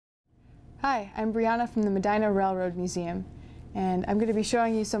Hi, I'm Brianna from the Medina Railroad Museum, and I'm going to be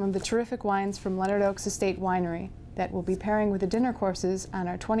showing you some of the terrific wines from Leonard Oakes Estate Winery that will be pairing with the dinner courses on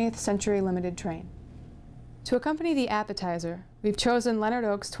our 20th Century Limited train. To accompany the appetizer, we've chosen Leonard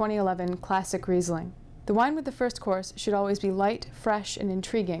Oakes 2011 Classic Riesling. The wine with the first course should always be light, fresh, and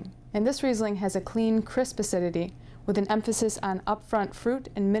intriguing, and this Riesling has a clean, crisp acidity with an emphasis on upfront fruit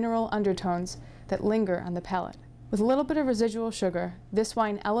and mineral undertones that linger on the palate. With a little bit of residual sugar, this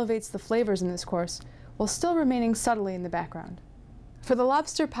wine elevates the flavors in this course while still remaining subtly in the background. For the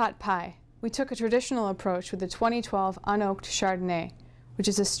lobster pot pie, we took a traditional approach with the 2012 unoaked Chardonnay, which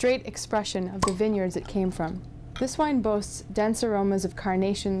is a straight expression of the vineyards it came from. This wine boasts dense aromas of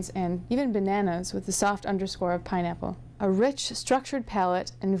carnations and even bananas with the soft underscore of pineapple. A rich, structured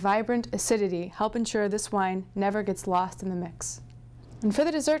palate and vibrant acidity help ensure this wine never gets lost in the mix. And for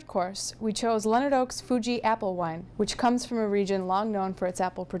the dessert course, we chose Leonard Oakes Fuji apple wine, which comes from a region long known for its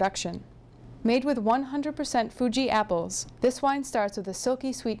apple production. Made with 100% Fuji apples, this wine starts with a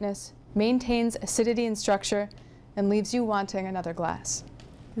silky sweetness, maintains acidity and structure, and leaves you wanting another glass.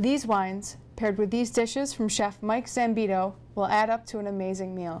 These wines, paired with these dishes from Chef Mike Zambito, will add up to an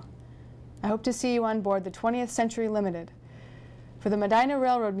amazing meal. I hope to see you on board the 20th Century Limited. For the Medina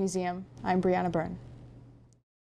Railroad Museum, I'm Brianna Byrne.